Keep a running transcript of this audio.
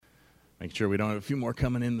Making sure we don't have a few more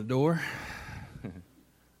coming in the door.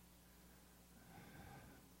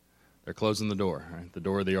 They're closing the door. Right? The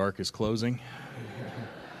door of the ark is closing.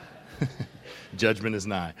 Judgment is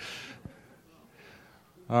nigh.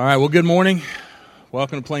 All right, well, good morning.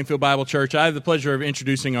 Welcome to Plainfield Bible Church. I have the pleasure of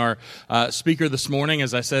introducing our speaker this morning.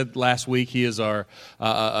 As I said last week, he is our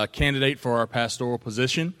a candidate for our pastoral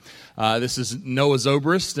position. This is Noah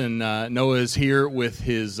Zobrist, and Noah is here with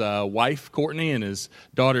his wife, Courtney, and his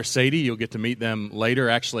daughter, Sadie. You'll get to meet them later,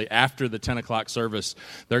 actually, after the 10 o'clock service.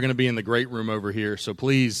 They're going to be in the great room over here, so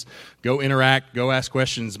please go interact, go ask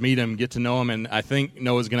questions, meet them, get to know them, and I think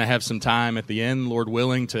Noah's going to have some time at the end, Lord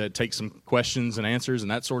willing, to take some questions and answers and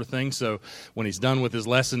that sort of thing. So when he's done with his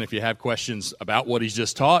lesson, if you have questions about what he's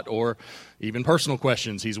just taught or even personal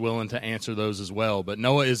questions, he's willing to answer those as well. But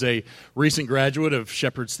Noah is a recent graduate of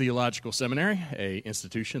Shepherd's Theological Seminary, an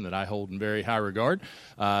institution that I hold in very high regard.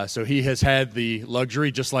 So he has had the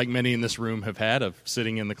luxury, just like many in this room have had, of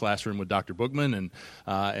sitting in the classroom with Dr. Bookman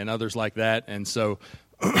and others like that. And so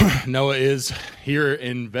Noah is here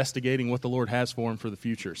investigating what the Lord has for him for the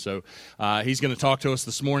future. So he's going to talk to us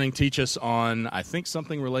this morning, teach us on, I think,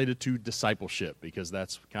 something related to discipleship, because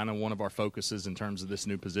that's kind of one of our focuses in terms of this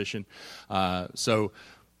new position. So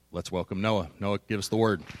let's welcome Noah. Noah, give us the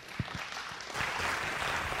word.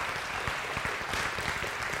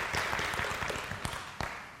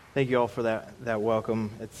 Thank you all for that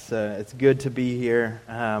welcome. It's good to be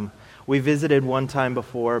here. We visited one time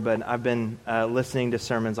before, but I've been listening to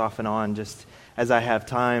sermons off and on just as I have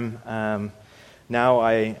time. Now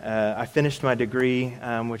I finished my degree,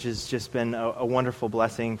 which has just been a wonderful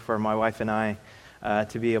blessing for my wife and I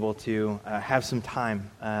to be able to have some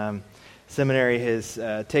time. Seminary has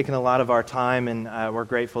taken a lot of our time, and we're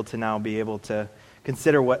grateful to now be able to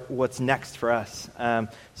consider what's next for us.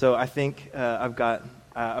 So I think I've got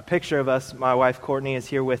a picture of us. My wife Courtney is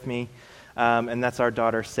here with me. And that's our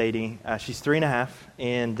daughter, Sadie. She's 3.5,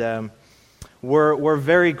 and we're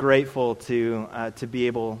very grateful to be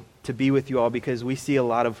able to be with you all, because we see a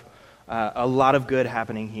lot of good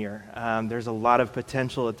happening here. There's a lot of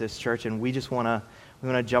potential at this church, and we just want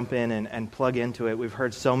to jump in and plug into it. We've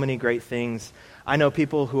heard so many great things. I know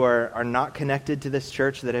people who are not connected to this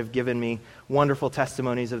church that have given me wonderful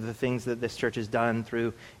testimonies of the things that this church has done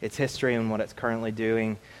through its history and what it's currently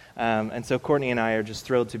doing. And so Courtney and I are just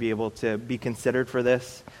thrilled to be able to be considered for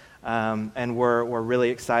this, and we're really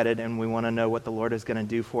excited, and we want to know what the Lord is going to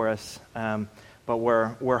do for us. But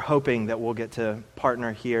we're hoping that we'll get to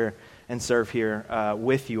partner here and serve here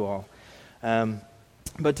with you all.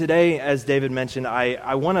 But today, as David mentioned,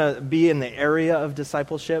 I want to be in the area of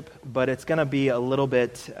discipleship, but it's going to be a little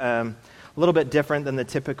bit different than the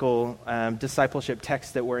typical discipleship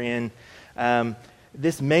text that we're in.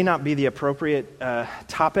 This may not be the appropriate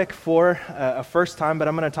topic for a first time, but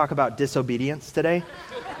I'm going to talk about disobedience today.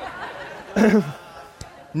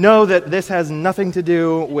 Know that this has nothing to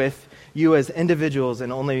do with you as individuals,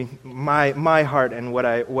 and only my heart and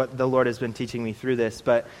what the Lord has been teaching me through this.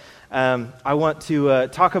 But I want to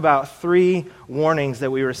talk about 3 warnings that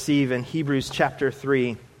we receive in Hebrews chapter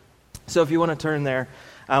 3. So if you want to turn there.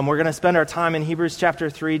 We're going to spend our time in Hebrews chapter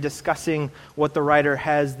 3 discussing what the writer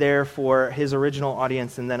has there for his original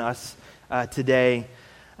audience and then us today.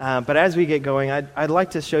 But as we get going, I'd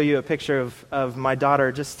like to show you a picture of my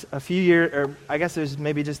daughter just a few years, or I guess it was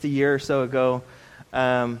maybe just a year or so ago.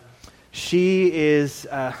 She is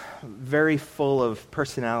very full of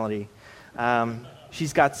personality.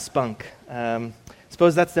 She's got spunk.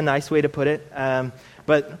 Suppose that's the nice way to put it.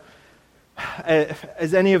 But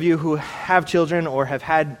as any of you who have children or have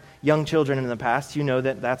had young children in the past, you know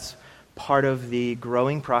that that's part of the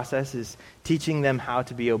growing process, is teaching them how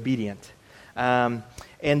to be obedient. And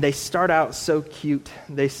they start out so cute.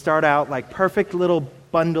 They start out like perfect little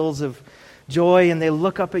bundles of joy, and they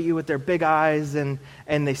look up at you with their big eyes, and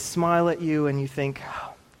they smile at you, and you think,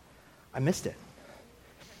 oh, I missed it.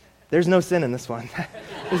 There's no sin in this one.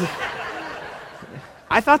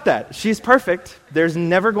 I thought that. She's perfect. There's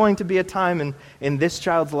never going to be a time in this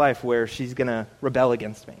child's life where she's going to rebel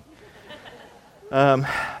against me.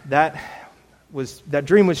 That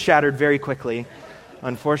dream was shattered very quickly.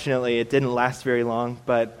 Unfortunately, it didn't last very long.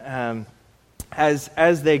 But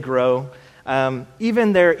as they grow,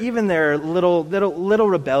 even their little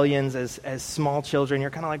rebellions as small children,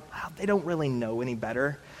 you're kind of like, wow, they don't really know any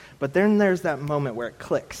better. But then there's that moment where it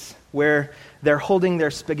clicks, where they're holding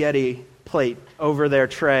their spaghetti plate over their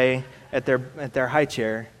tray at their high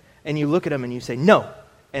chair, and you look at them and you say, no,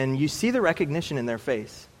 and you see the recognition in their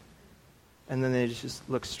face, and then they just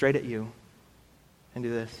look straight at you and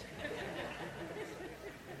do this.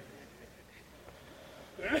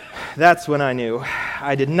 That's when I knew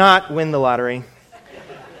I did not win the lottery.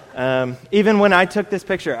 Even when I took this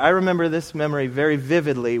picture, I remember this memory very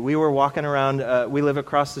vividly. We were walking around, we live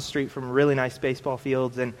across the street from really nice baseball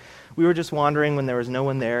fields, and we were just wandering when there was no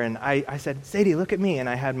one there, and I said, Sadie, look at me, and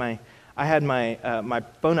I had my my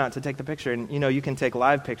phone out to take the picture, and you can take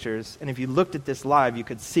live pictures, and if you looked at this live, you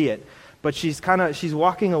could see it, but she's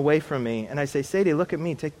walking away from me, and I say, Sadie, look at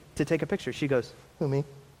me to take a picture. She goes, who, me?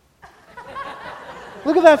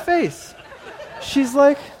 Look at that face. She's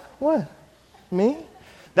like, what, me?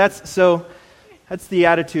 That's the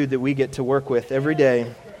attitude that we get to work with every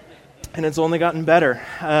day, and it's only gotten better.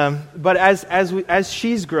 But as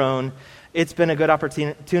she's grown, it's been a good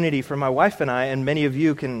opportunity for my wife and I, and many of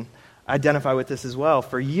you can identify with this as well,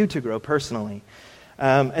 for you to grow personally.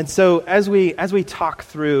 And so as we talk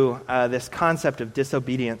through this concept of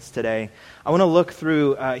disobedience today, I want to look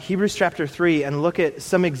through Hebrews chapter 3 and look at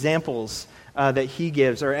some examples that he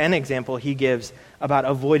gives, or an example he gives about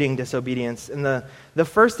avoiding disobedience. And the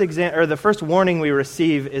first warning we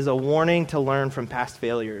receive is a warning to learn from past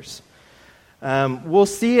failures. We'll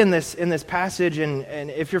see in this passage,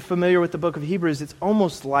 and if you're familiar with the book of Hebrews, it's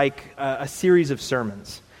almost like a series of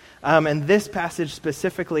sermons. And this passage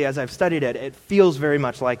specifically, as I've studied it, it feels very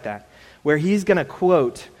much like that, where he's going to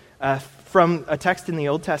quote from a text in the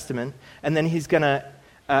Old Testament, and then he's going to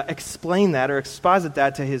explain that or exposit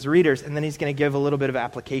that to his readers, and then he's going to give a little bit of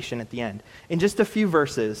application at the end. In just a few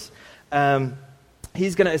verses,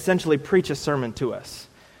 he's going to essentially preach a sermon to us.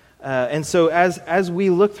 And so as we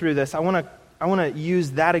look through this, I want to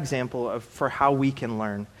use that example for how we can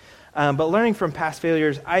learn. But learning from past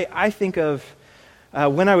failures, I think of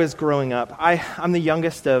when I was growing up. I'm the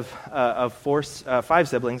youngest of 5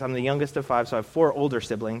 siblings. I'm the youngest of 5, so I have 4 older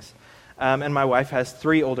siblings. And my wife has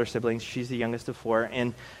 3 older siblings. She's the youngest of 4.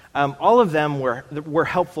 And all of them were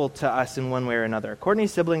helpful to us in one way or another.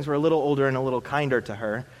 Courtney's siblings were a little older and a little kinder to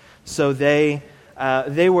her. So they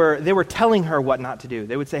were telling her what not to do.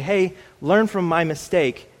 They would say, hey, learn from my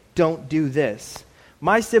mistake. Don't do this.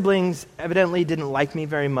 My siblings evidently didn't like me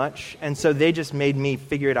very much, and so they just made me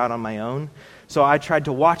figure it out on my own. So I tried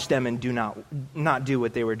to watch them and not do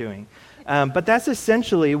what they were doing. But that's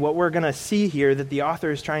essentially what we're going to see here that the author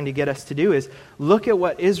is trying to get us to do, is look at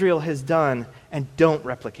what Israel has done and don't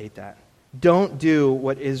replicate that. Don't do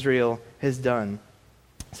what Israel has done.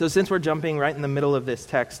 So since we're jumping right in the middle of this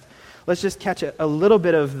text, let's just catch a little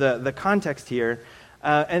bit of the context here.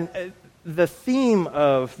 And the theme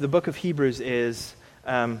of the book of Hebrews is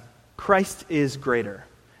Christ is greater.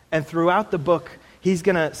 And throughout the book, he's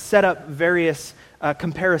going to set up various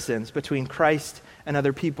comparisons between Christ and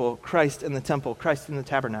other people, Christ and the temple, Christ and the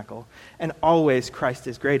tabernacle, and always Christ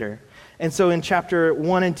is greater. And so in chapter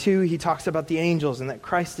 1 and 2, he talks about the angels and that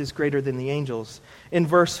Christ is greater than the angels. In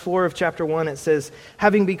verse 4 of chapter 1, it says,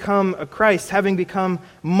 having become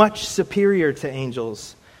much superior to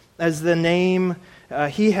angels, as the name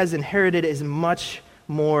he has inherited is much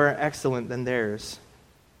more excellent than theirs.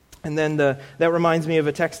 And then that reminds me of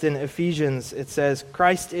a text in Ephesians. It says,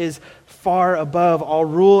 Christ is far above all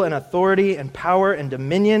rule and authority and power and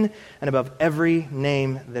dominion, and above every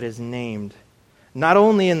name that is named, not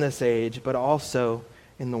only in this age, but also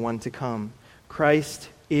in the one to come. Christ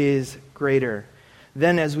is greater.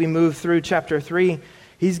 Then as we move through chapter 3,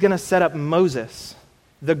 he's going to set up Moses,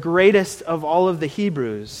 the greatest of all of the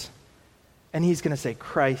Hebrews, and he's going to say,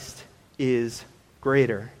 Christ is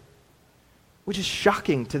greater. Which is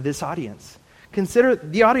shocking to this audience. Consider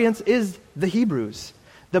the audience is the Hebrews,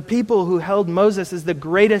 the people who held Moses as the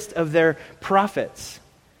greatest of their prophets.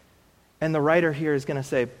 And the writer here is going to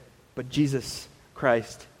say, but Jesus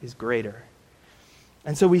Christ is greater.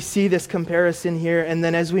 And so we see this comparison here. And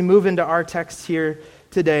then as we move into our text here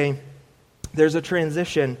today, there's a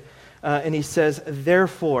transition. And he says,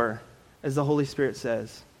 therefore, as the Holy Spirit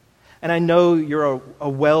says. And I know you're a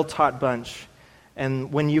well-taught bunch.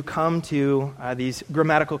 And when you come to these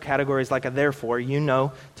grammatical categories like a therefore, you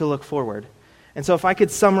know to look forward. And so if I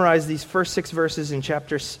could summarize these first 6 verses in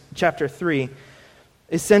chapter 3,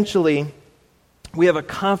 essentially, we have a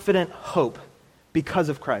confident hope because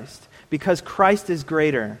of Christ, because Christ is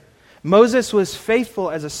greater. Moses was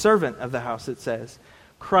faithful as a servant of the house, it says.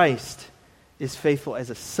 Christ is faithful as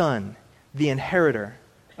a son, the inheritor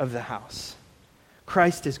of the house.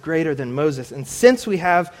 Christ is greater than Moses. And since we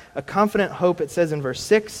have a confident hope, it says in verse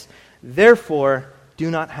 6, therefore, do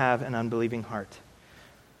not have an unbelieving heart.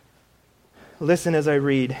 Listen as I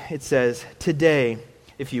read. It says, today,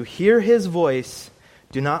 if you hear his voice,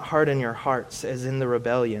 do not harden your hearts as in the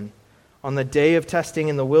rebellion. On the day of testing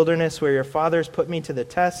in the wilderness where your fathers put me to the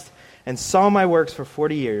test and saw my works for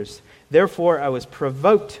 40 years. Therefore, I was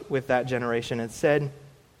provoked with that generation and said,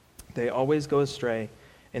 They always go astray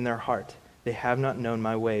in their heart. They have not known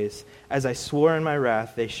my ways. As I swore in my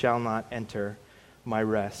wrath, they shall not enter my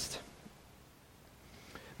rest.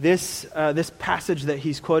 This passage that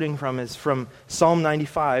he's quoting from is from Psalm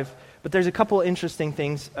 95, but there's a couple interesting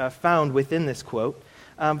things found within this quote.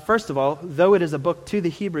 First of all, though it is a book to the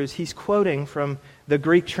Hebrews, he's quoting from the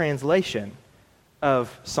Greek translation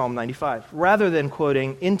of Psalm 95, rather than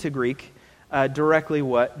quoting into Greek directly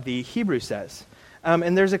what the Hebrew says.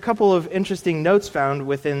 And there's a couple of interesting notes found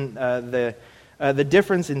within the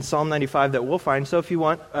difference in Psalm 95 that we'll find. So if you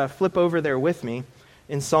want, flip over there with me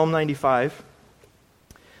in Psalm 95.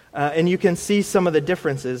 And you can see some of the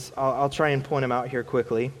differences. I'll try and point them out here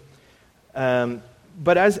quickly.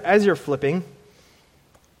 But as you're flipping,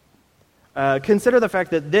 consider the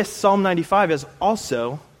fact that this Psalm 95 is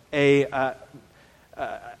also a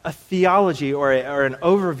theology or an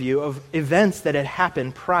overview of events that had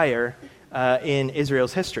happened prior in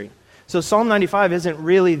Israel's history. So Psalm 95 isn't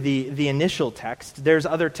really the initial text. There's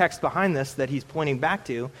other text behind this that he's pointing back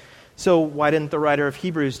to. So why didn't the writer of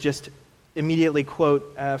Hebrews just immediately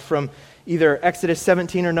quote from either Exodus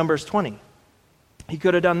 17 or Numbers 20? He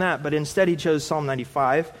could have done that, but instead he chose Psalm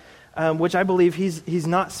 95, which I believe he's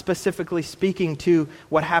not specifically speaking to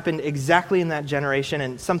what happened exactly in that generation,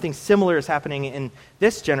 and something similar is happening in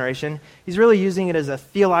this generation. He's really using it as a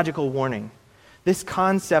theological warning, this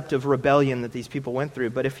concept of rebellion that these people went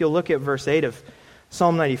through. But if you'll look at verse 8 of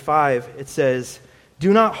Psalm 95, it says,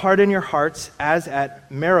 "Do not harden your hearts as at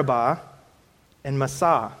Meribah and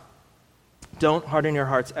Massah." Don't harden your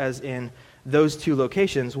hearts as in those two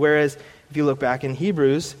locations. Whereas if you look back in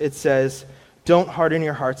Hebrews, it says, don't harden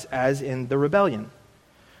your hearts as in the rebellion.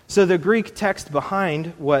 So the Greek text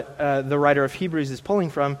behind what the writer of Hebrews is pulling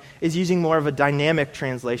from is using more of a dynamic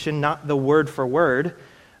translation, not the word for word.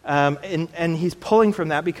 And he's pulling from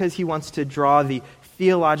that because he wants to draw the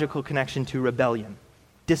theological connection to rebellion,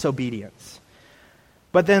 disobedience.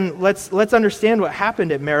 But then let's understand what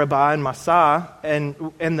happened at Meribah and Massah and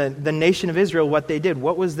the nation of Israel, what they did.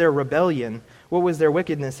 What was their rebellion? What was their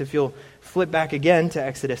wickedness? If you'll flip back again to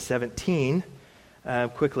Exodus 17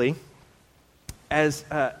 quickly. As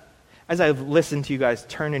I've listened to you guys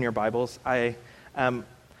turn in your Bibles, I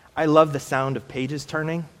love the sound of pages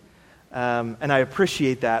turning, and I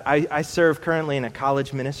appreciate that. I serve currently in a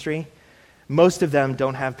college ministry. Most of them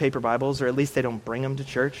don't have paper Bibles, or at least they don't bring them to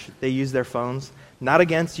church. They use their phones. Not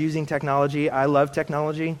against using technology. I love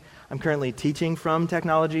technology. I'm currently teaching from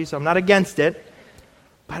technology, so I'm not against it.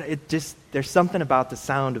 But there's something about the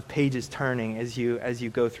sound of pages turning as you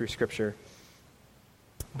go through Scripture.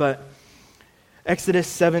 But Exodus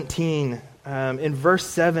 17, in verse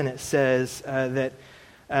 7, it says that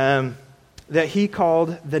he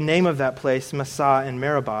called the name of that place Massah and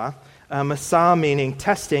Meribah. Massah meaning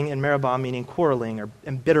testing, and Meribah meaning quarreling or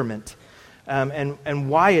embitterment. And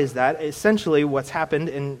why is that? Essentially what's happened,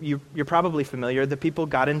 and you're probably familiar, the people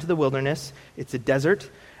got into the wilderness. It's a desert,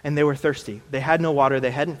 and they were thirsty. They had no water.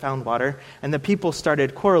 They hadn't found water. And the people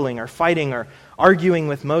started quarreling or fighting or arguing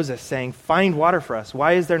with Moses, saying, find water for us.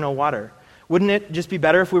 Why is there no water? Wouldn't it just be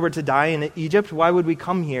better if we were to die in Egypt? Why would we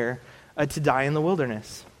come here to die in the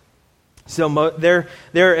wilderness? So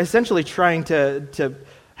they're essentially trying to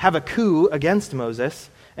have a coup against Moses.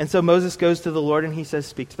 And so Moses goes to the Lord and he says,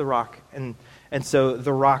 speak to the rock. And so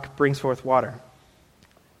the rock brings forth water.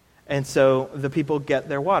 And so the people get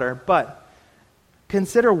their water. But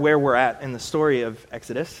consider where we're at in the story of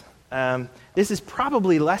Exodus. This is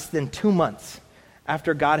probably less than 2 months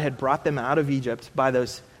after God had brought them out of Egypt by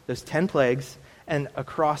those 10 plagues and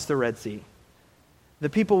across the Red Sea. The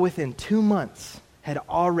people within 2 months had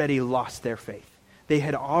already lost their faith. They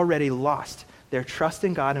had already lost their trust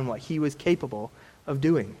in God and what he was capable of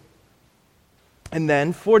doing. And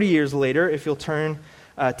then 40 years later, if you'll turn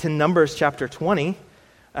to Numbers chapter 20,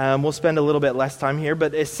 we'll spend a little bit less time here,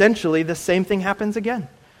 but essentially the same thing happens again.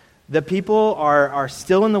 The people are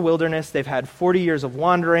still in the wilderness. They've had 40 years of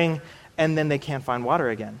wandering, and then they can't find water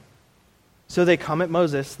again. So they come at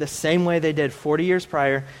Moses the same way they did 40 years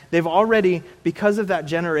prior. They've already, because of that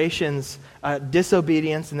generation's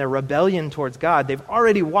disobedience and their rebellion towards God, they've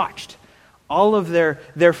already watched all of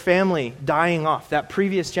their family dying off, that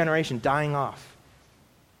previous generation dying off.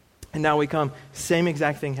 And now we come, same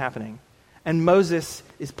exact thing happening. And Moses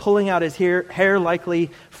is pulling out his hair,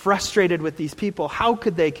 likely frustrated with these people. How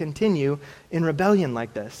could they continue in rebellion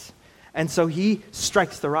like this? And so he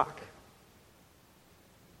strikes the rock.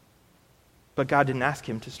 But God didn't ask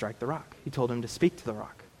him to strike the rock. He told him to speak to the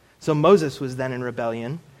rock. So Moses was then in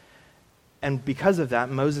rebellion. And because of that,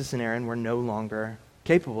 Moses and Aaron were no longer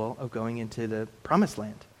capable of going into the promised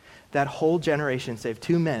land. That whole generation, save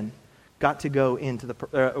 2 men,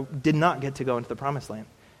 did not get to go into the promised land.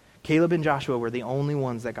 Caleb and Joshua were the only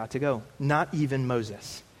ones that got to go. Not even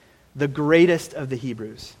Moses, the greatest of the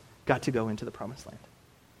Hebrews, got to go into the promised land.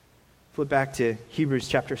 Flip back to Hebrews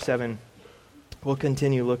chapter 7. We'll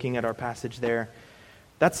continue looking at our passage there.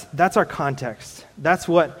 That's our context. That's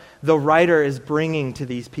what the writer is bringing to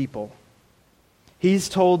these people. He's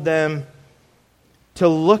told them to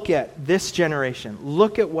look at this generation.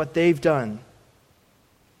 Look at what they've done.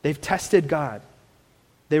 They've tested God.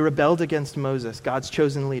 They rebelled against Moses, God's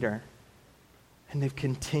chosen leader. And they've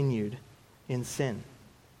continued in sin.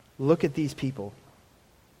 Look at these people.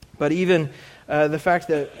 But even the fact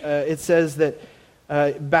that it says that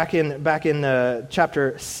back in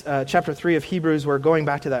chapter 3 of Hebrews, we're going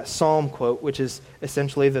back to that Psalm quote, which is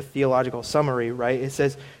essentially the theological summary, right? It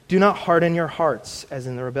says, "Do not harden your hearts as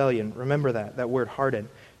in the rebellion." Remember that word harden.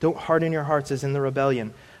 Don't harden your hearts as in the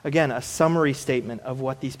rebellion. Again, a summary statement of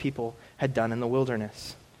what these people had done in the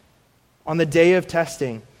wilderness. On the day of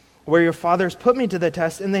testing, where your fathers put me to the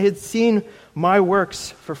test, and they had seen my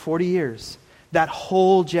works for 40 years. That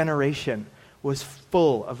whole generation was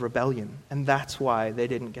full of rebellion, and that's why they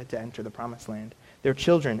didn't get to enter the promised land. Their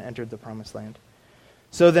children entered the promised land.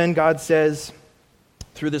 So then God says,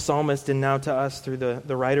 through the psalmist and now to us through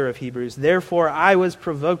the writer of Hebrews, "Therefore I was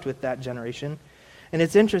provoked with that generation." And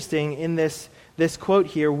it's interesting, in this quote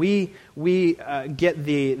here, we get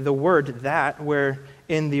the word "that," where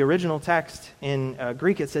in the original text in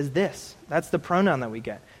Greek it says "this." That's the pronoun that we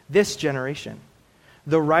get, this generation.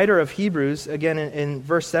 The writer of Hebrews, again in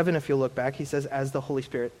verse 7, if you look back, he says, "as the Holy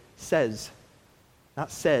Spirit says."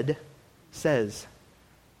 Not said, says.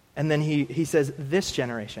 And then he says, "this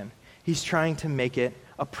generation." He's trying to make it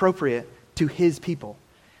appropriate to his people,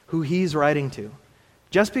 who he's writing to.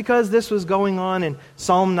 Just because this was going on in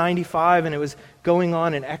Psalm 95 and it was going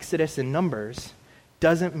on in Exodus and Numbers,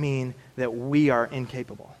 doesn't mean that we are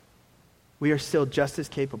incapable. We are still just as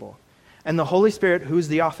capable. And the Holy Spirit, who's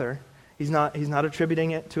the author, He's not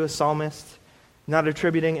attributing it to a psalmist, not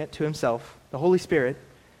attributing it to himself. The Holy Spirit,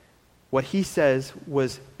 what he says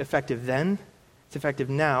was effective then, it's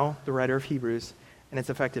effective now, the writer of Hebrews, and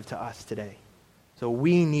it's effective to us today. So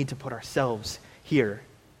we need to put ourselves here.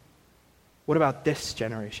 What about this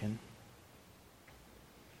generation?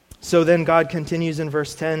 So then God continues in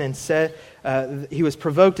verse 10 and said, he was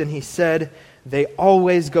provoked and he said, "They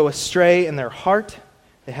always go astray in their heart.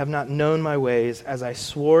 They have not known my ways. As I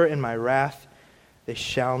swore in my wrath, they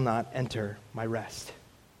shall not enter my rest."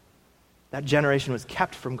 That generation was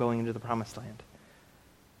kept from going into the promised land.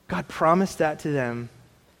 God promised that to them,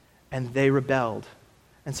 and they rebelled.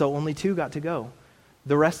 And so only 2 got to go.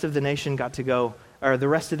 The rest of the nation got to go, or the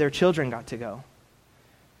rest of their children got to go.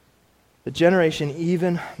 The generation,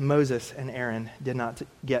 even Moses and Aaron, did not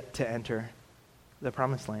get to enter the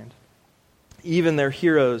promised land. Even their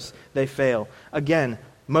heroes, they fail. Again,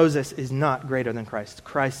 Moses is not greater than Christ.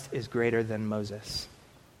 Christ is greater than Moses.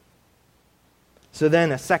 So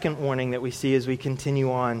then a second warning that we see as we continue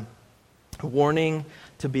on. A warning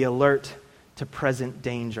to be alert to present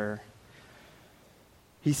danger.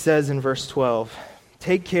 He says in verse 12,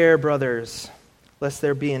 "Take care, brothers, lest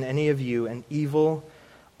there be in any of you an evil,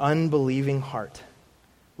 unbelieving heart,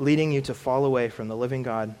 leading you to fall away from the living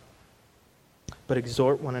God. But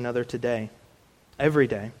exhort one another today, every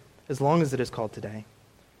day, as long as it is called today,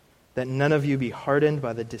 that none of you be hardened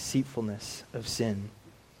by the deceitfulness of sin."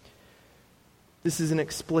 This is an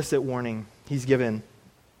explicit warning he's given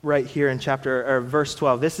right here in verse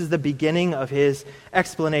 12. This is the beginning of his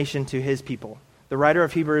explanation to his people. The writer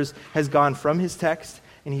of Hebrews has gone from his text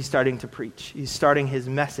and he's starting to preach. He's starting his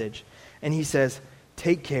message. And he says,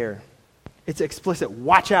 take care. It's explicit.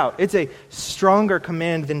 Watch out. It's a stronger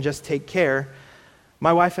command than just take care.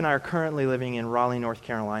 My wife and I are currently living in Raleigh, North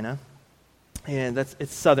Carolina. And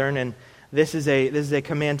it's southern, and this is a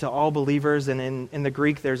command to all believers, and in the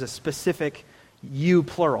Greek there's a specific you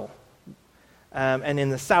plural. And in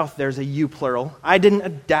the South there's a you plural. I didn't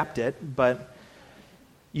adapt it, but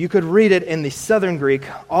you could read it in the Southern Greek,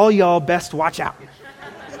 "All y'all best watch out."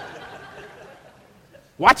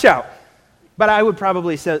 Watch out. But I would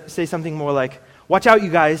probably say something more like, "Watch out,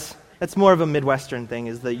 you guys." That's more of a Midwestern thing,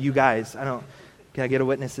 is the you guys. Can I get a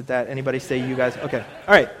witness at that? Anybody say you guys? Okay.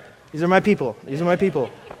 All right. These are my people.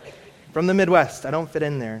 From the Midwest. I don't fit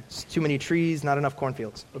in there. It's too many trees, not enough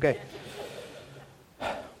cornfields. Okay.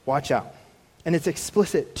 Watch out. And it's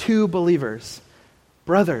explicit to believers.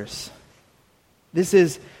 Brothers. This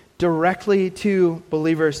is directly to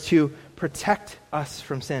believers to protect us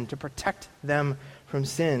from sin, to protect them from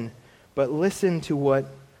sin. But listen to what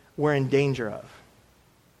we're in danger of.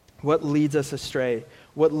 What leads us astray.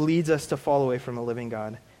 What leads us to fall away from a living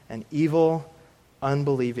God. an evil,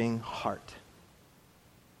 unbelieving heart.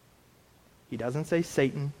 He doesn't say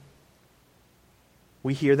Satan.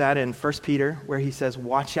 We hear that in 1 Peter, where he says,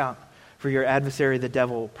 watch out, for your adversary, the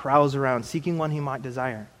devil, prowls around, seeking one he might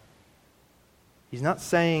desire. He's not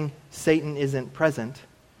saying Satan isn't present,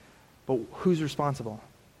 but who's responsible?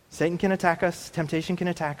 Satan can attack us. Temptation can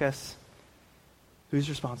attack us. Who's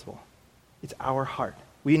responsible? It's our heart.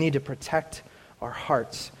 We need to protect our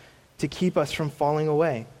hearts to keep us from falling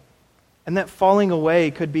away. And that falling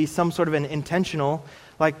away could be some sort of an intentional,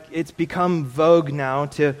 like it's become vogue now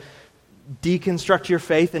to deconstruct your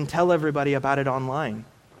faith and tell everybody about it online.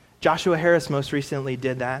 Joshua Harris most recently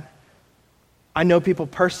did that. I know people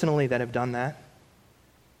personally that have done that.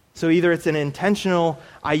 So either it's an intentional,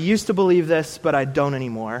 I used to believe this, but I don't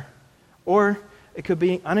anymore, or it could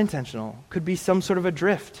be unintentional, could be some sort of a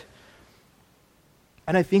drift.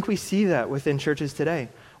 And I think we see that within churches today.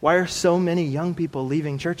 Why are so many young people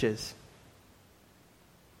leaving churches?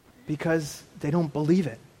 Because they don't believe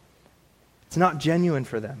it. It's not genuine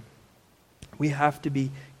for them. We have to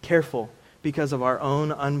be careful because of our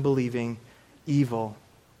own unbelieving, evil,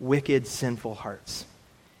 wicked, sinful hearts.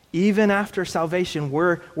 Even after salvation,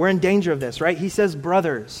 we're in danger of this, right? He says,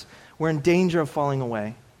 brothers, we're in danger of falling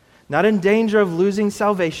away. Not in danger of losing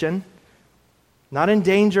salvation, not in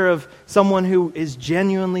danger of someone who is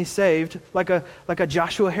genuinely saved, like a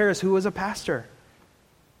Joshua Harris who was a pastor.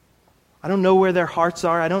 I don't know where their hearts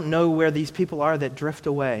are. I don't know where these people are that drift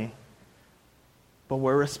away. But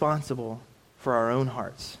we're responsible for our own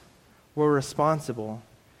hearts. We're responsible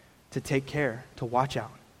to take care, to watch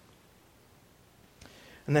out.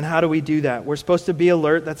 And then how do we do that? We're supposed to be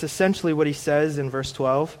alert. That's essentially what he says in verse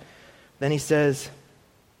 12. Then he says,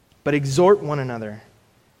 but exhort one another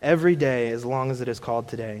every day as long as it is called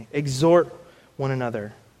today. Exhort one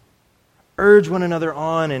another. Urge one another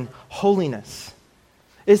on in holiness.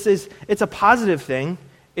 It's a positive thing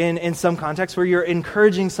in some contexts where you're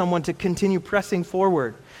encouraging someone to continue pressing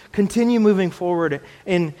forward, continue moving forward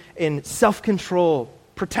in self-control,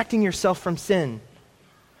 protecting yourself from sin.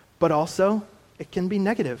 But also, it can be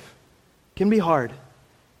negative. It can be hard.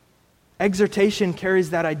 Exhortation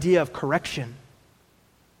carries that idea of correction.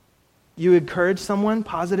 You encourage someone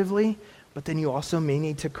positively, but then you also may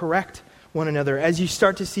need to correct one another. As you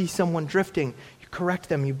start to see someone drifting, you correct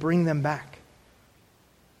them, you bring them back.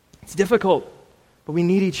 It's difficult, but we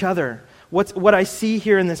need each other. What I see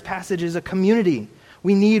here in this passage is a community.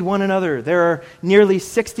 We need one another. There are nearly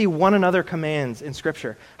 60 one another commands in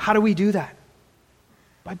Scripture. How do we do that?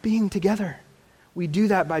 By being together. We do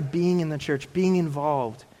that by being in the church, being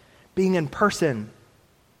involved, being in person.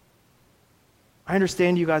 I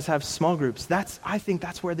understand you guys have small groups. I think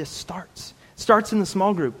that's where this starts. It starts in the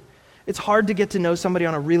small group. It's hard to get to know somebody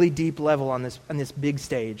on a really deep level on this big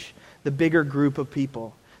stage, the bigger group of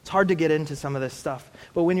people. It's hard to get into some of this stuff.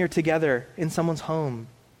 But when you're together in someone's home,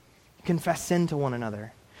 you confess sin to one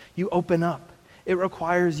another. You open up. It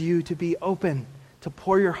requires you to be open, to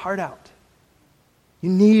pour your heart out. You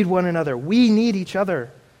need one another. We need each other.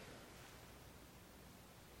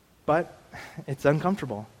 But it's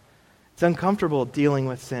uncomfortable. It's uncomfortable dealing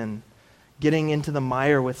with sin, getting into the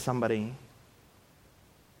mire with somebody.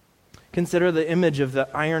 Consider the image of the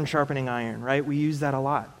iron sharpening iron, right? We use that a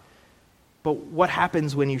lot. But what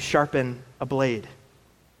happens when you sharpen a blade?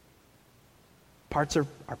 Parts are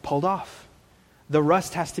pulled off. The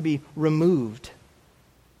rust has to be removed.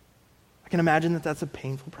 I can imagine that that's a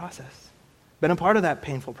painful process. Been a part of that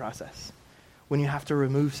painful process when you have to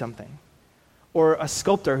remove something. Or a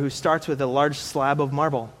sculptor who starts with a large slab of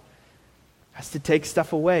marble has to take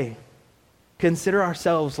stuff away. Consider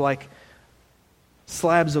ourselves like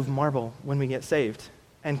slabs of marble when we get saved.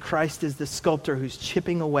 And Christ is the sculptor who's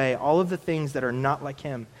chipping away all of the things that are not like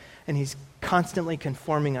him. And he's constantly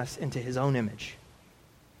conforming us into his own image.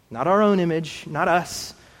 Not our own image, not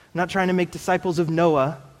us. I'm not trying to make disciples of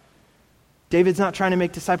Noah. David's not trying to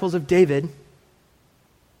make disciples of David.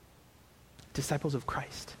 Disciples of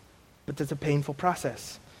Christ. But that's a painful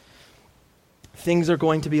process. Things are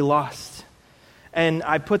going to be lost. And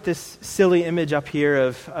I put this silly image up here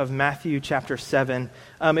of Matthew chapter 7.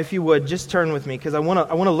 If you would, just turn with me, because I want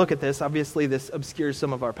to look at this. Obviously, this obscures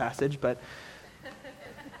some of our passage, but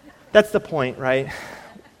that's the point, right?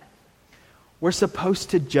 We're supposed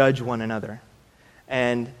to judge one another.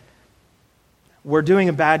 And we're doing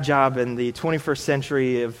a bad job in the 21st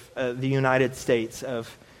century of the United States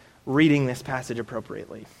of reading this passage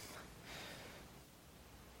appropriately.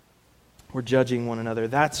 We're judging one another.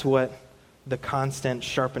 That's what the constant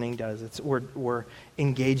sharpening does. We're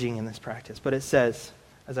engaging in this practice. But it says,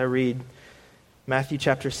 as I read Matthew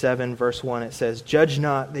chapter 7, verse 1, it says, "Judge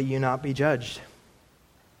not that you not be judged.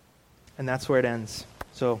 And that's where it ends.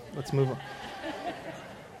 So let's move on.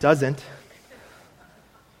 Doesn't.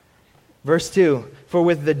 Verse 2, for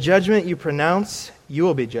with the judgment you pronounce, you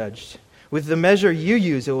will be judged. With the measure you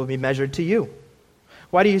use, it will be measured to you.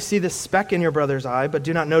 Why do you see the speck in your brother's eye, but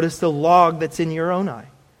do not notice the log that's in your own eye?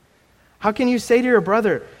 How can you say to your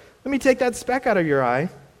brother, let me take that speck out of your eye,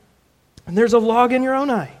 and there's a log in your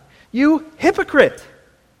own eye? You hypocrite!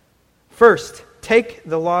 First, take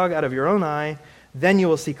the log out of your own eye, then you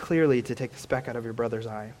will see clearly to take the speck out of your brother's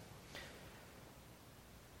eye.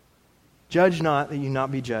 Judge not that you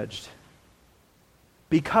not be judged.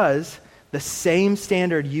 Because the same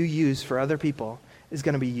standard you use for other people is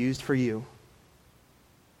going to be used for you.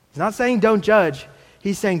 He's not saying don't judge.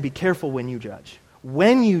 He's saying be careful when you judge.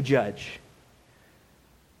 When you judge,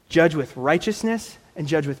 judge with righteousness and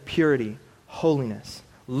judge with purity, holiness.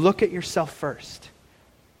 Look at yourself first.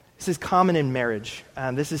 This is common in marriage.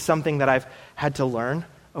 This is something that I've had to learn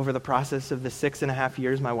over the process of the 6.5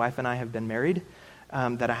 years my wife and I have been married,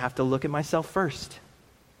 that I have to look at myself first.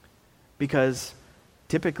 Because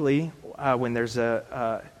typically, when there's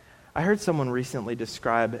I heard someone recently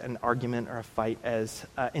describe an argument or a fight as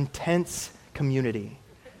intense community.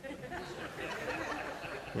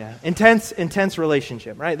 Yeah, intense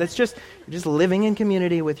relationship, right? That's you're just living in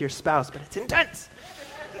community with your spouse, but it's intense.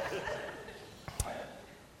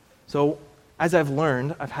 So, as I've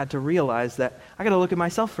learned, I've had to realize that I got to look at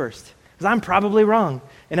myself first, because I'm probably wrong.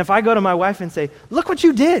 And if I go to my wife and say, "Look what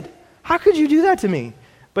you did! How could you do that to me?"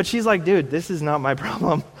 But she's like, "Dude, this is not my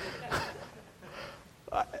problem."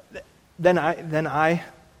 Then I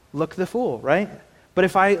look the fool, right? But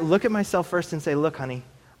if I look at myself first and say, "Look, honey,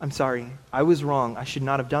 I'm sorry. I was wrong. I should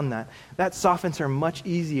not have done that." That softens her much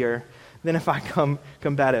easier than if I come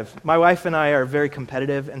combative. My wife and I are very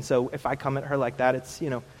competitive, and so if I come at her like that, it's,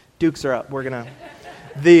 dukes are up. We're going to...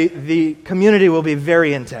 The community will be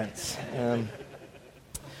very intense.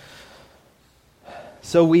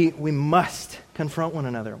 So we must confront one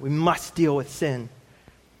another. We must deal with sin.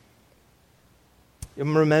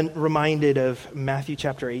 I'm reminded of Matthew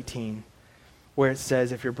chapter 18, where it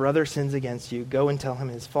says, if your brother sins against you, go and tell him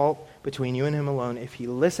his fault between you and him alone. If he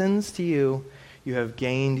listens to you, you have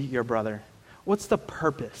gained your brother. What's the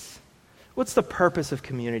purpose? What's the purpose of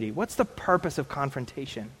community? What's the purpose of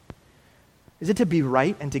confrontation? Is it to be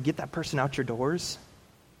right and to get that person out your doors?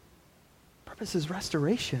 The purpose is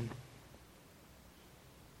restoration.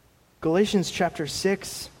 Galatians chapter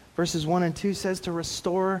 6, verses 1 and 2 says to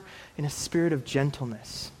restore in a spirit of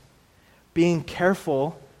gentleness, being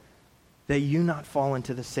careful that you not fall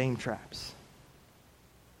into the same traps.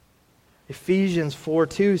 Ephesians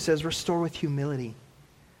 4:2 says restore with humility.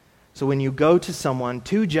 So when you go to someone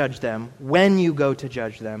to judge them, when you go to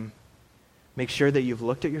judge them, make sure that you've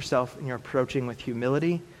looked at yourself and you're approaching with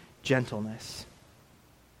humility, gentleness.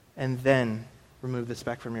 And then remove the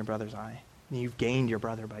speck from your brother's eye. And you've gained your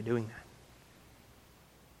brother by doing that.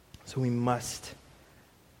 So we must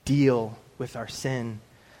deal with our sin.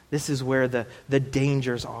 This is where the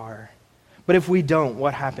dangers are. But if we don't,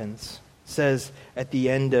 what happens? It says at the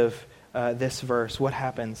end of this verse, what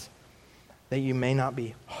happens? That you may not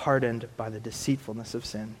be hardened by the deceitfulness of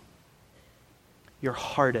sin. You're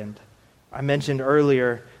hardened. I mentioned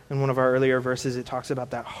earlier, in one of our earlier verses, it talks about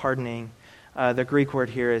that hardening. The Greek word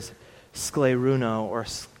here is skleruno or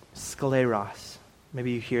skleros.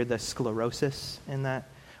 Maybe you hear the sclerosis in that,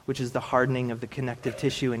 which is the hardening of the connective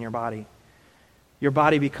tissue in your body. Your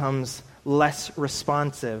body becomes less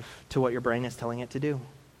responsive to what your brain is telling it to do.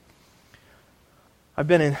 I've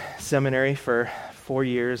been in seminary for 4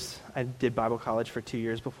 years. I did Bible college for 2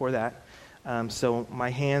 years before that. So my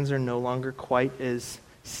hands are no longer quite as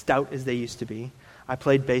stout as they used to be. I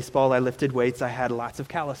played baseball. I lifted weights. I had lots of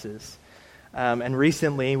calluses. And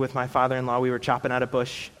recently, with my father-in-law, we were chopping out a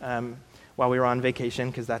bush while we were on vacation,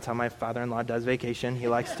 because that's how my father-in-law does vacation. He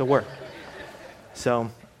likes to work. So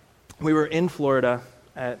we were in Florida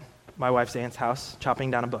at my wife's aunt's house, chopping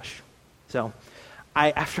down a bush. So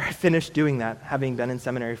after I finished doing that, having been in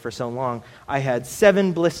seminary for so long, I had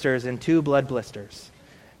 7 blisters and 2 blood blisters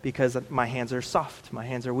because my hands are soft, my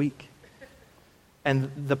hands are weak.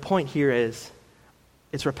 And the point here is,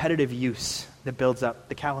 it's repetitive use that builds up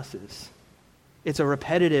the calluses. It's a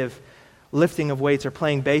repetitive lifting of weights or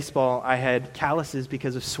playing baseball. I had calluses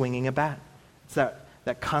because of swinging a bat. It's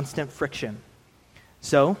that constant friction.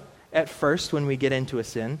 So, at first, when we get into a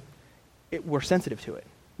sin, we're sensitive to it.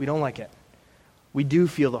 We don't like it. We do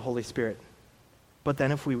feel the Holy Spirit. But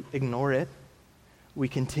then if we ignore it, we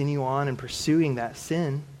continue on in pursuing that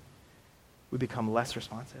sin, we become less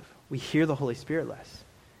responsive. We hear the Holy Spirit less.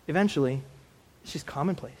 Eventually, it's just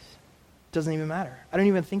commonplace. It doesn't even matter. I don't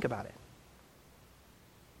even think about it.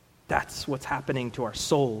 That's what's happening to our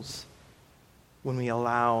souls when we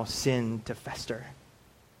allow sin to fester.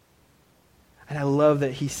 And I love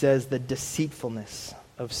that he says the deceitfulness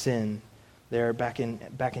of sin there back in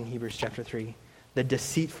Hebrews chapter 3. The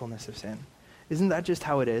deceitfulness of sin. Isn't that just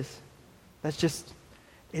how it is?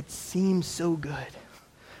 It seems so good.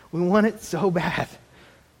 We want it so bad.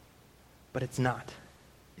 But it's not.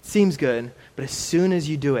 It seems good, but as soon as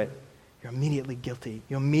you do it, you're immediately guilty.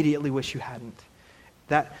 You immediately wish you hadn't.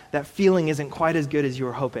 That feeling isn't quite as good as you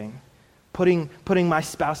were hoping. Putting my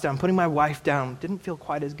spouse down, putting my wife down, didn't feel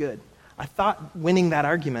quite as good. I thought winning that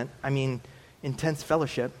argument, intense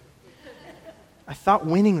fellowship, I thought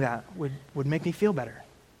winning that would make me feel better.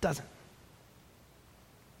 It doesn't.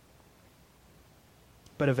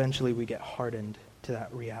 But eventually we get hardened to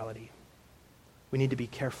that reality. We need to be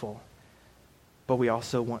careful, but we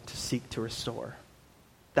also want to seek to restore.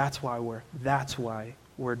 That's why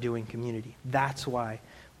we're doing community. That's why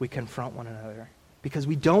we confront one another. Because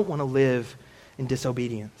we don't want to live in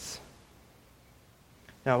disobedience.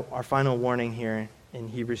 Now, our final warning here in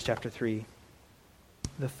Hebrews chapter 3,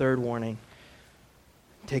 the third warning,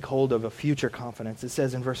 take hold of a future confidence. It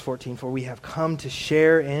says in verse 14, "For we have come to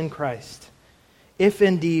share in Christ, if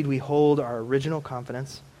indeed we hold our original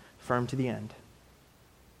confidence firm to the end."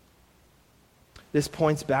 This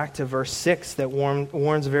points back to verse 6 that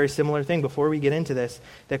warns a very similar thing before we get into this,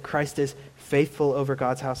 that Christ is faithful over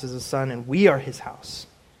God's house as a son, and we are his house.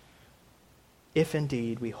 If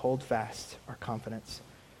indeed we hold fast our confidence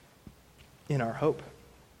in our hope,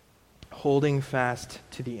 holding fast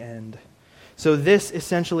to the end. So this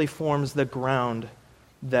essentially forms the ground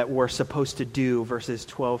that we're supposed to do verses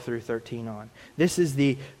 12 through 13 on. This is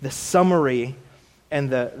the summary and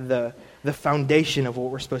the foundation of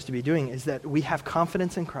what we're supposed to be doing, is that we have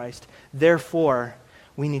confidence in Christ. Therefore,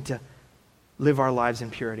 we need to live our lives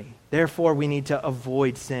in purity. Therefore, we need to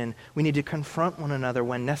avoid sin. We need to confront one another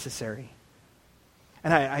when necessary.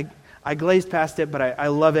 And I glazed past it, but I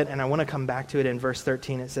love it, and I want to come back to it in verse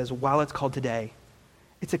 13. It says, while it's called today.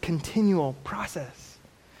 It's a continual process.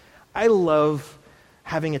 I love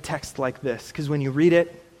having a text like this, because when you read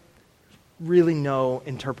it, really know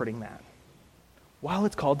interpreting that. While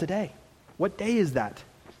it's called today. What day is that?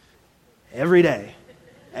 Every day.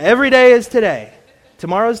 Every day is today.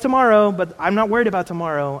 Tomorrow is tomorrow, but I'm not worried about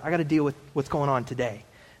tomorrow. I got to deal with what's going on today.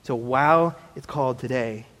 So while it's called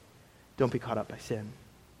today, don't be caught up by sin.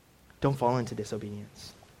 Don't fall into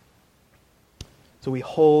disobedience. So we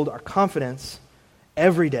hold our confidence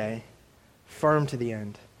every day firm to the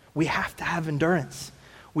end. We have to have endurance.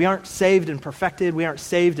 We aren't saved and perfected. We aren't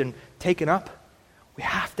saved and taken up. We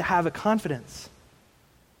have to have a confidence.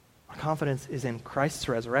 Our confidence is in Christ's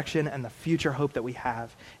resurrection and the future hope that we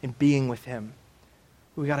have in being with him.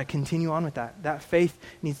 We got to continue on with that. That faith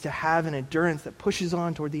needs to have an endurance that pushes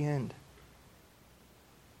on toward the end.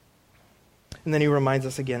 And then he reminds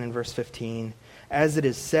us again in verse 15, as it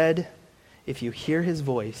is said, if you hear his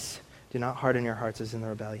voice, do not harden your hearts as in the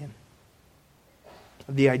rebellion.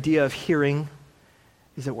 The idea of hearing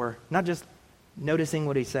is that we're not just noticing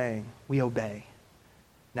what he's saying, we obey.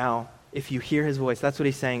 Now, if you hear his voice, that's what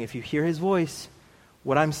he's saying. If you hear his voice,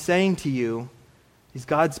 what I'm saying to you is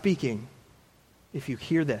God speaking. If you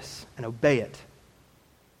hear this and obey it,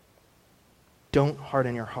 don't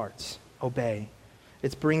harden your hearts. Obey.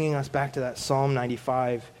 It's bringing us back to that Psalm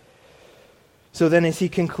 95. So then as he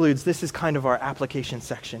concludes, this is kind of our application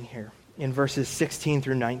section here. In verses 16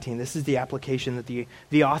 through 19, this is the application that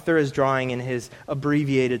the author is drawing in his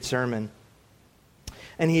abbreviated sermon.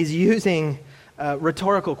 And he's using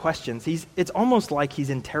rhetorical questions. It's almost like he's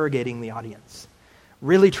interrogating the audience,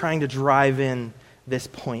 really trying to drive in this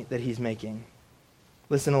point that he's making.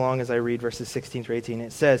 Listen along as I read verses 16 through 18.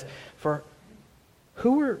 It says, "For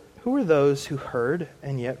who were those who heard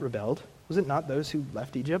and yet rebelled? Was it not those who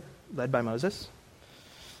left Egypt, led by Moses?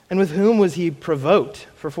 And with whom was he provoked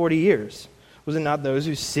for 40 years? Was it not those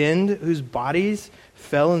who sinned, whose bodies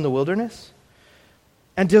fell in the wilderness?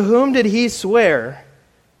 And to whom did he swear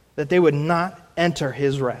that they would not enter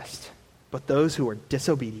his rest, but those who were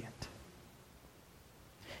disobedient?"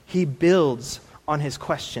 He builds on his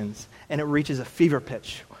questions, and it reaches a fever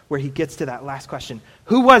pitch where he gets to that last question.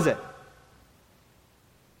 Who was it?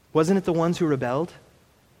 Wasn't it the ones who rebelled?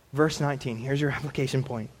 Verse 19, here's your application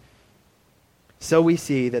point. So we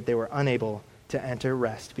see that they were unable to enter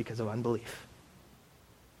rest because of unbelief.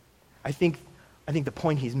 I think the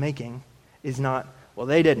point he's making is not, well,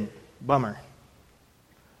 they didn't. Bummer.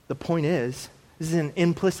 The point is, this is an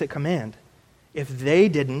implicit command. If they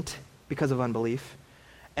didn't because of unbelief,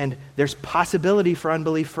 and there's possibility for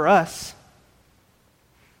unbelief for us,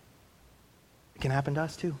 it can happen to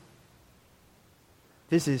us too.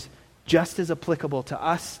 This is just as applicable to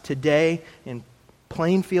us today in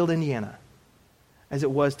Plainfield, Indiana, as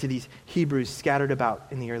it was to these Hebrews scattered about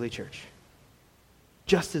in the early church.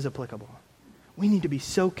 Just as applicable. We need to be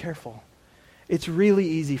so careful. It's really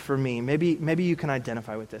easy for me, maybe you can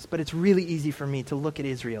identify with this, but it's really easy for me to look at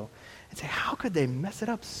Israel and say, how could they mess it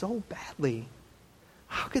up so badly?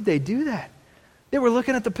 How could they do that? They were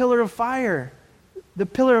looking at the pillar of fire, the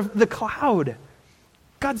pillar of the cloud.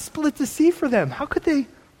 God split the sea for them. How could they?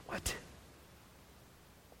 What?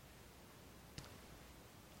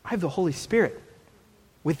 I have the Holy Spirit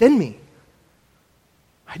within me.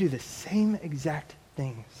 I do the same exact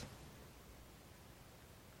things.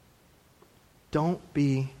 Don't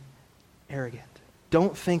be arrogant.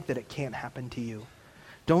 Don't think that it can't happen to you.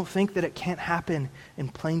 Don't think that it can't happen in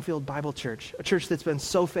Plainfield Bible Church, a church that's been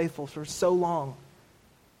so faithful for so long.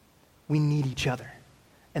 We need each other.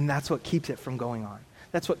 And that's what keeps it from going on.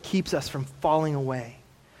 That's what keeps us from falling away,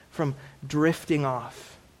 from drifting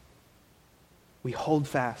off. We hold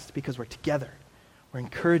fast because we're together. We're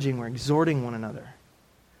encouraging, we're exhorting one another.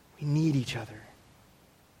 We need each other.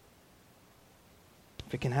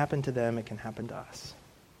 If it can happen to them, it can happen to us.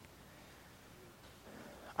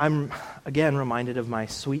 I'm, again, reminded of my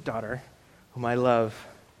sweet daughter, whom I love,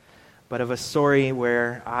 but of a story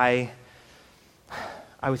where I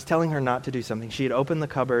was telling her not to do something. She had opened the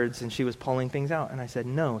cupboards and she was pulling things out. And I said,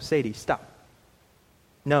 no, Sadie, stop.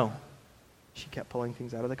 No. She kept pulling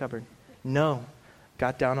things out of the cupboard. No.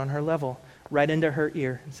 Got down on her level, right into her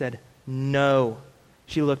ear, and said, no.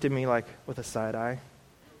 She looked at me like with a side eye,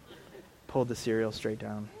 pulled the cereal straight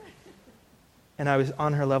down. And I was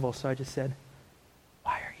on her level, so I just said,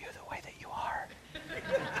 why are you the way that you are?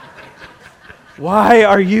 Why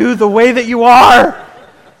are you the way that you are?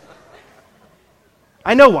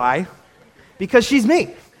 I know why. Because she's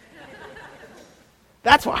me.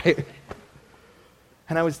 That's why.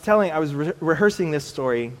 And I was rehearsing this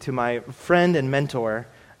story to my friend and mentor.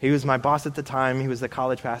 He was my boss at the time. He was the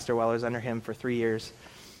college pastor while I was under him for 3 years.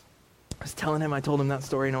 I was telling him, I told him that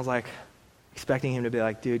story, and I was like, expecting him to be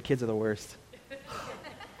like, dude, kids are the worst.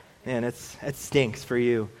 Man, it stinks for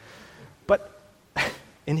you. But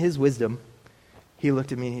in his wisdom, he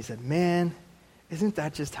looked at me and he said, man, isn't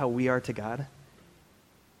that just how we are to God?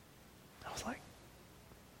 I was like,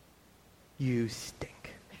 you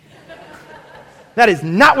stink. That is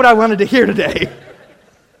not what I wanted to hear today.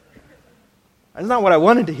 That's not what I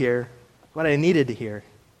wanted to hear, what I needed to hear.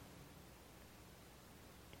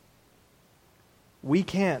 We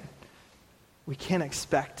can't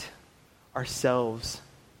expect ourselves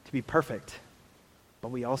to be perfect, but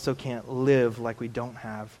we also can't live like we don't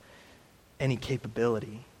have any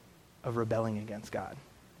capability of rebelling against God.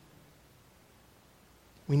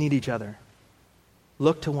 We need each other.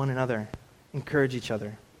 Look to one another. Encourage each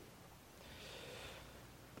other.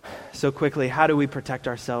 So quickly, how do we protect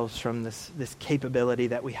ourselves from this capability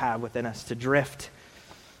that we have within us to drift?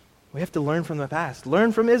 We have to learn from the past.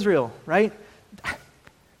 Learn from Israel, right?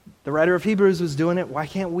 The writer of Hebrews was doing it. Why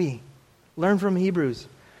can't we? Learn from Hebrews.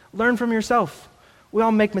 Learn from yourself. We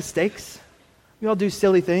all make mistakes. We all do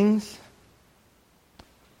silly things.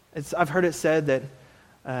 I've heard it said that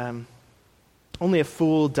only a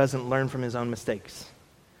fool doesn't learn from his own mistakes,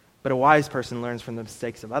 but a wise person learns from the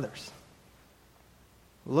mistakes of others.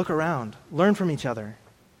 Look around. Learn from each other.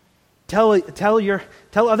 Tell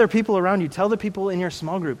other people around you. Tell the people in your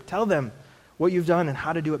small group. Tell them what you've done and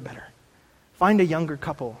how to do it better. Find a younger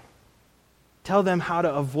couple. Tell them how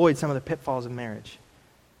to avoid some of the pitfalls of marriage.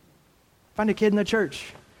 Find a kid in the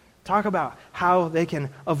church. Talk about how they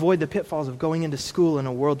can avoid the pitfalls of going into school in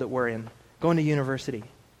a world that we're in, going to university.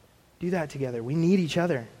 Do that together. We need each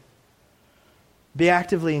other. Be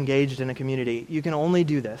actively engaged in a community. You can only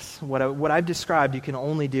do this. What I've described, you can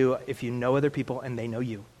only do if you know other people and they know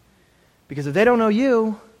you. Because if they don't know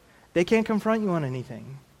you, they can't confront you on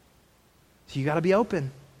anything. So you got to be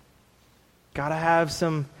open. Got to have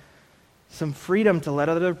some freedom to let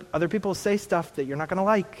other people say stuff that you're not going to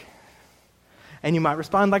like. And you might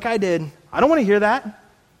respond like I did. I don't want to hear that.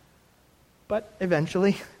 But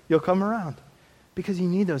eventually, you'll come around. Because you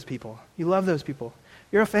need those people. You love those people.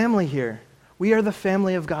 You're a family here. We are the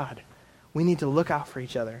family of God. We need to look out for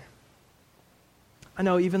each other. I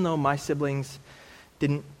know even though my siblings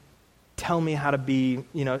didn't tell me how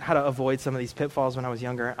to avoid some of these pitfalls when I was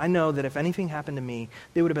younger, I know that if anything happened to me,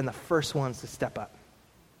 they would have been the first ones to step up.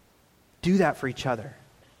 Do that for each other.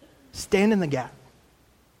 Stand in the gap.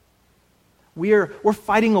 We're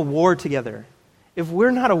fighting a war together. If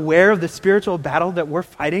we're not aware of the spiritual battle that we're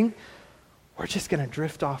fighting, we're just going to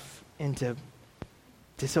drift off into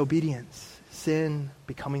disobedience, sin,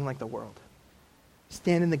 becoming like the world.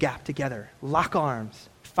 Stand in the gap together. Lock arms.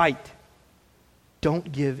 Fight.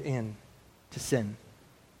 Don't give in to sin.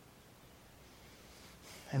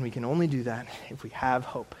 And we can only do that if we have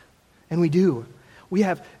hope. And we do. We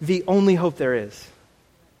have the only hope there is.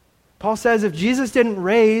 Paul says if Jesus didn't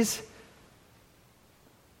raise,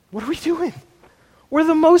 what are we doing? We're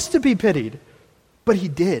the most to be pitied. But he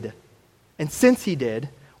did. And since he did,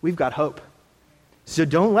 we've got hope. So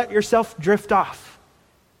don't let yourself drift off.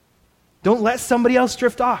 Don't let somebody else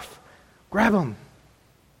drift off. Grab them.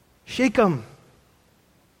 Shake them.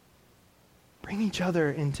 Bring each other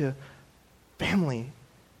into family,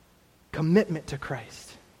 commitment to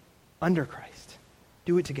Christ, under Christ.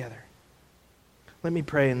 Do it together. Let me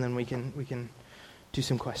pray, and then we can do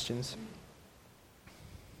some questions.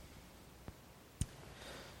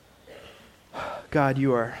 God,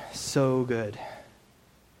 you are so good,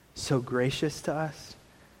 so gracious to us,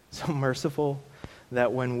 so merciful,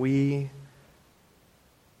 that when we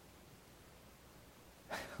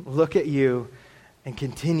look at you and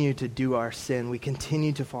continue to do our sin, we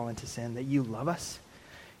continue to fall into sin, that you love us.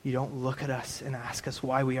 You don't look at us and ask us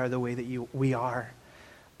why we are the way that we are,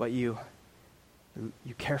 but you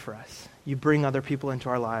care for us. You bring other people into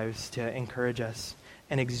our lives to encourage us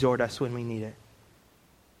and exhort us when we need it.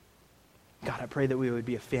 God, I pray that we would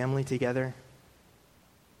be a family together,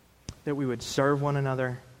 that we would serve one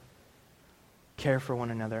another, care for one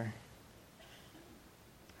another,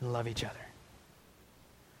 and love each other.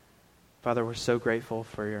 Father, we're so grateful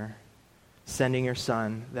for your sending your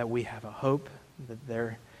Son, that we have a hope that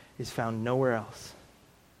there is found nowhere else,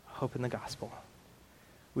 a hope in the gospel.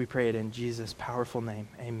 We pray it in Jesus' powerful name.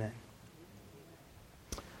 Amen.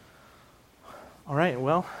 All right,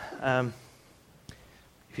 well,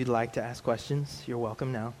 if you'd like to ask questions, you're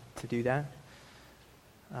welcome now to do that.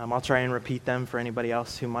 I'll try and repeat them for anybody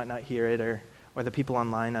else who might not hear it, or the people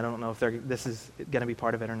online. I don't know if this is going to be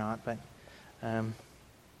part of it or not, but you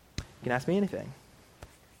can ask me anything.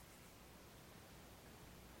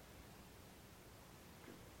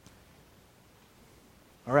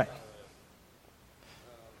 All right.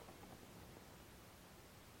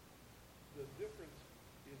 The difference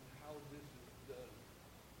in how this is done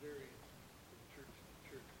varies from church to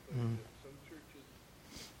church. But some churches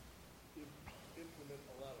implement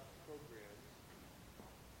a lot of programs,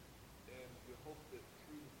 and you hope that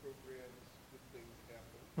through the programs good things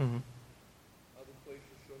happen. Mm-hmm. Other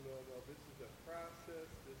places say, no, this is a process.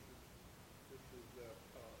 This is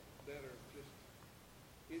that are just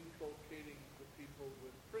inculcating the people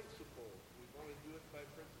with principles. We want to do it by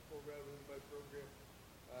principle rather than by program.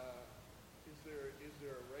 Is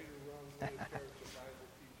there a right or wrong way as far as the Bible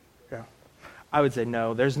teaches? Yeah. I would say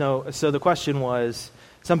no. There's no. So the question was,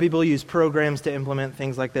 some people use programs to implement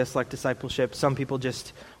things like this, like discipleship. Some people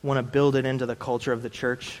just want to build it into the culture of the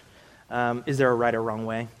church. Is there a right or wrong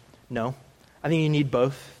way? No. I think you need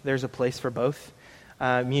both. There's a place for both.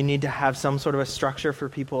 You need to have some sort of a structure for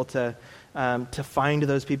people to find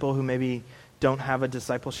those people who maybe don't have a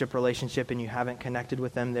discipleship relationship and you haven't connected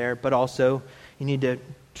with them there. But also, you need to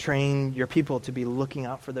train your people to be looking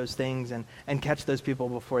out for those things and catch those people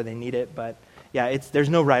before they need it. But yeah, there's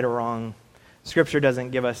no right or wrong. Scripture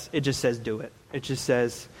doesn't give us, it just says do it. It just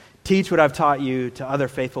says, teach what I've taught you to other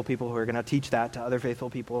faithful people who are going to teach that to other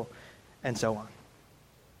faithful people, and so on.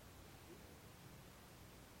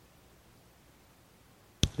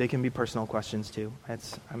 They can be personal questions too.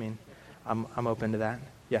 I'm open to that.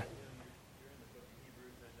 Yeah. During the book of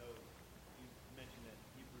Hebrews, I know you mentioned that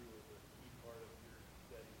Hebrew was a key part of your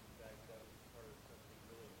studies. In fact, that was part of something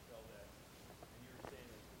you really excelled at. And you were saying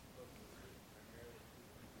that this book was written primarily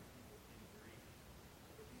to people in Greek,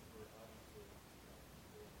 but these were obviously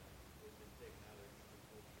people that had been taken out of the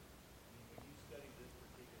culture. I mean, when you studied this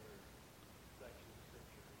particular section of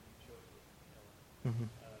Scripture, and you chose it, Mm-hmm.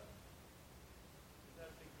 is that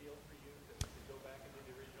a big deal for you to go back into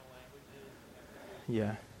the original languages and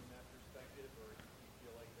Yeah. from that perspective, or do you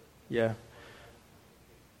feel like that? Yeah.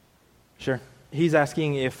 Sure. He's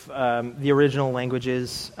asking if the original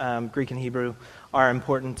languages, Greek and Hebrew, are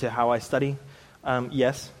important to how I study.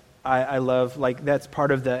 Yes. I love, that's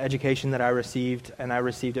part of the education that I received, and I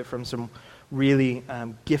received it from some really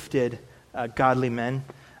gifted, godly men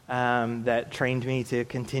that trained me to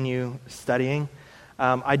continue studying.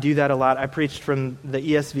 I do that a lot. I preached from the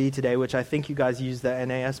ESV today, which I think you guys use the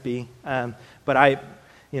NASB, but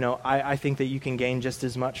I think that you can gain just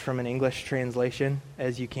as much from an English translation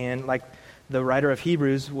as you can. Like the writer of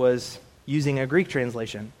Hebrews was using a Greek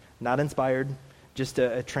translation, not inspired, just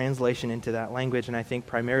a translation into that language. And I think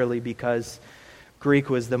primarily because Greek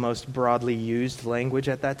was the most broadly used language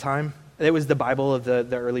at that time. It was the Bible of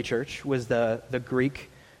the early church, was the Greek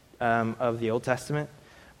of the Old Testament.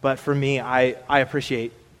 But for me, I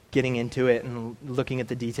appreciate getting into it and looking at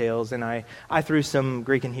the details. And I threw some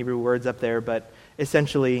Greek and Hebrew words up there, but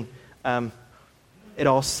essentially it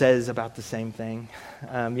all says about the same thing.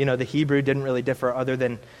 The Hebrew didn't really differ other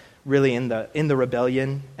than really in the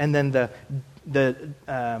rebellion. And then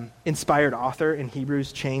the inspired author in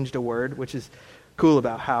Hebrews changed a word, which is cool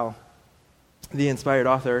about how the inspired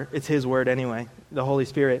author, it's his word anyway, the Holy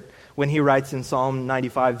Spirit, when he writes in Psalm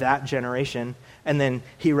 95, that generation, and then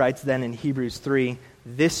he writes then in Hebrews 3,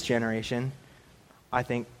 this generation. I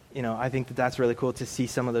think that's really cool to see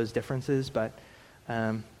some of those differences. But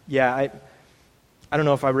I don't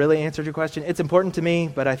know if I really answered your question. It's important to me,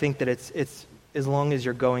 but I think that it's as long as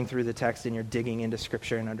you're going through the text and you're digging into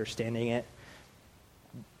Scripture and understanding it,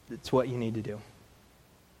 it's what you need to do.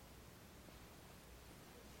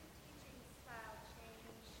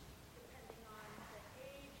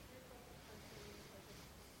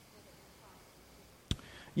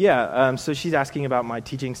 Yeah, so she's asking about my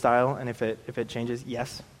teaching style and if it changes.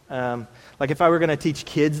 Yes. Like if I were going to teach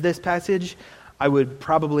kids this passage, I would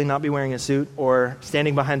probably not be wearing a suit or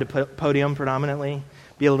standing behind a podium predominantly,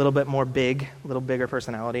 be a little bit more big, a little bigger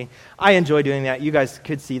personality. I enjoy doing that. You guys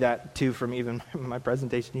could see that too from even my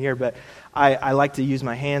presentation here, but I like to use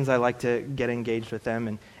my hands. I like to get engaged with them.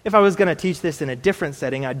 And if I was going to teach this in a different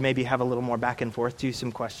setting, I'd maybe have a little more back and forth, do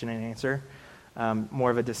some question and answer. More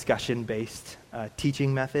of a discussion-based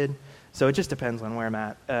teaching method. So it just depends on where I'm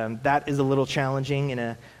at. That is a little challenging in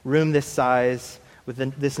a room this size with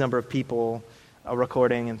this number of people,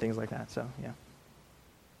 recording and things like that. So, yeah.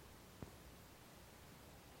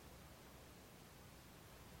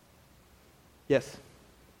 Yes?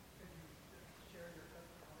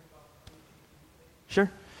 Sure.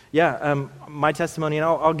 Yeah, my testimony, and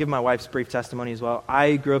I'll give my wife's brief testimony as well.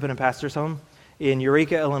 I grew up in a pastor's home in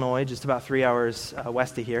Eureka, Illinois, just about 3 hours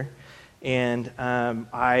west of here. And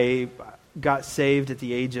I got saved at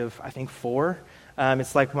the age of, I think, 4.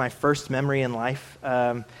 It's like my first memory in life.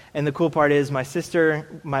 And the cool part is my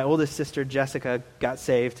oldest sister, Jessica, got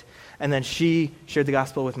saved. And then she shared the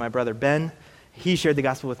gospel with my brother, Ben. He shared the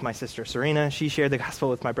gospel with my sister, Serena. She shared the gospel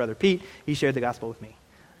with my brother, Pete. He shared the gospel with me.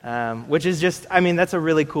 Which is just, that's a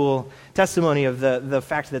really cool testimony of the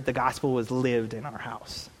fact that the gospel was lived in our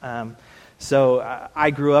house. So I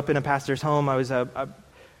grew up in a pastor's home. I was a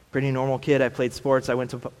pretty normal kid. I played sports. I went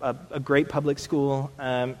to a great public school.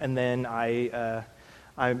 And then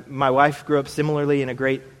my wife grew up similarly in a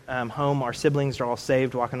great home. Our siblings are all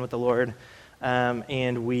saved, walking with the Lord.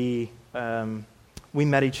 And we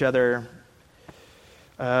met each other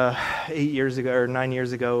 8 years ago or 9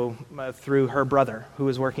 years ago through her brother, who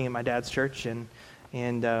was working at my dad's church. And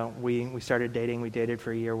we started dating. We dated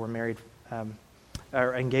for a year. We're married,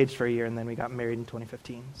 or engaged for a year, and then we got married in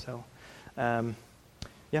 2015. So,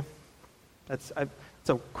 yeah, it's a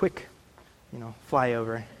quick,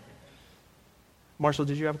 flyover. Marshall,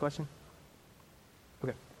 did you have a question?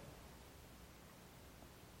 Okay.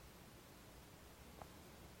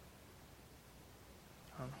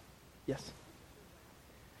 Yes.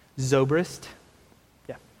 Zobrist.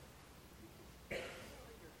 Yeah.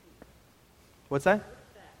 What's that?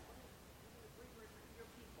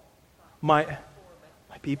 My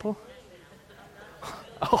people?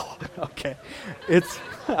 Oh, okay.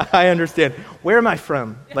 I understand. Where am I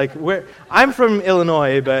from? I'm from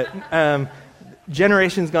Illinois, but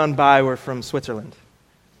generations gone by, we're from Switzerland.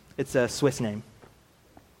 It's a Swiss name.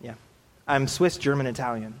 Yeah. I'm Swiss, German,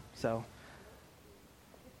 Italian, so.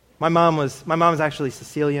 My mom is actually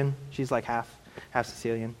Sicilian. She's like half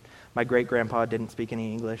Sicilian. My great-grandpa didn't speak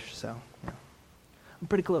any English, so yeah. I'm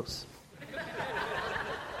pretty close.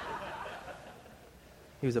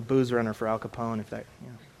 He was a booze runner for Al Capone, I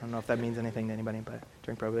don't know if that means anything to anybody, but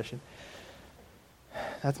during Prohibition.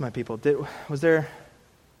 That's my people. Was there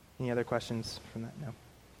any other questions from that? No.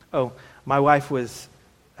 Oh, my wife was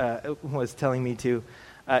telling me to,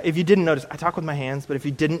 if you didn't notice, I talk with my hands, but if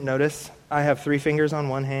you didn't notice, I have 3 fingers on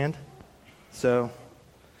one hand. So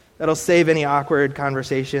that'll save any awkward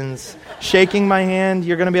conversations. Shaking my hand,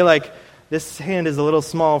 you're going to be like, this hand is a little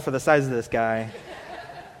small for the size of this guy.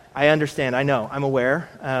 I understand. I know. I'm aware.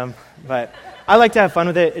 But I like to have fun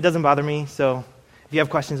with it. It doesn't bother me. So if you have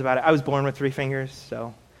questions about it, I was born with 3 fingers.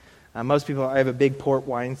 So most people, I have a big port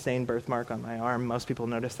wine stain birthmark on my arm. Most people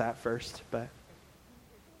notice that first. But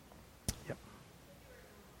yep.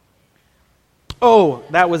 Oh,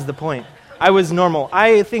 that was the point. I was normal.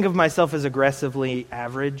 I think of myself as aggressively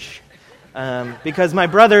average because my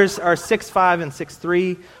brothers are 6'5" and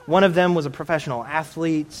 6'3". One of them was a professional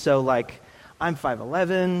athlete. So I'm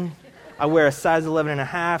 5'11". I wear a size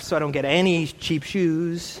 11.5, so I don't get any cheap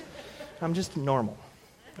shoes. I'm just normal.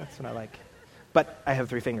 That's what I like. But I have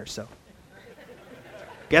 3 fingers, so.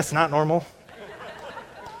 guess not normal.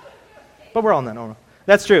 But we're all not normal.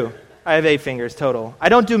 That's true. I have 8 fingers total. I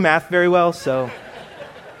don't do math very well, so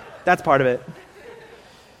that's part of it.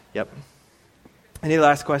 Yep. Any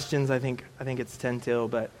last questions? I think it's 10 till,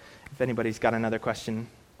 but if anybody's got another question,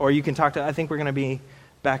 or you can talk to, I think we're going to be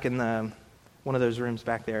back in one of those rooms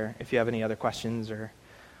back there. If you have any other questions or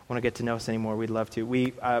want to get to know us anymore, we'd love to.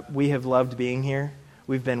 We have loved being here.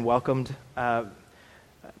 We've been welcomed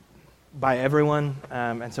by everyone,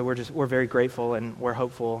 and so we're very grateful and we're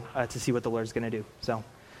hopeful to see what the Lord's going to do. So,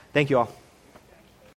 thank you all.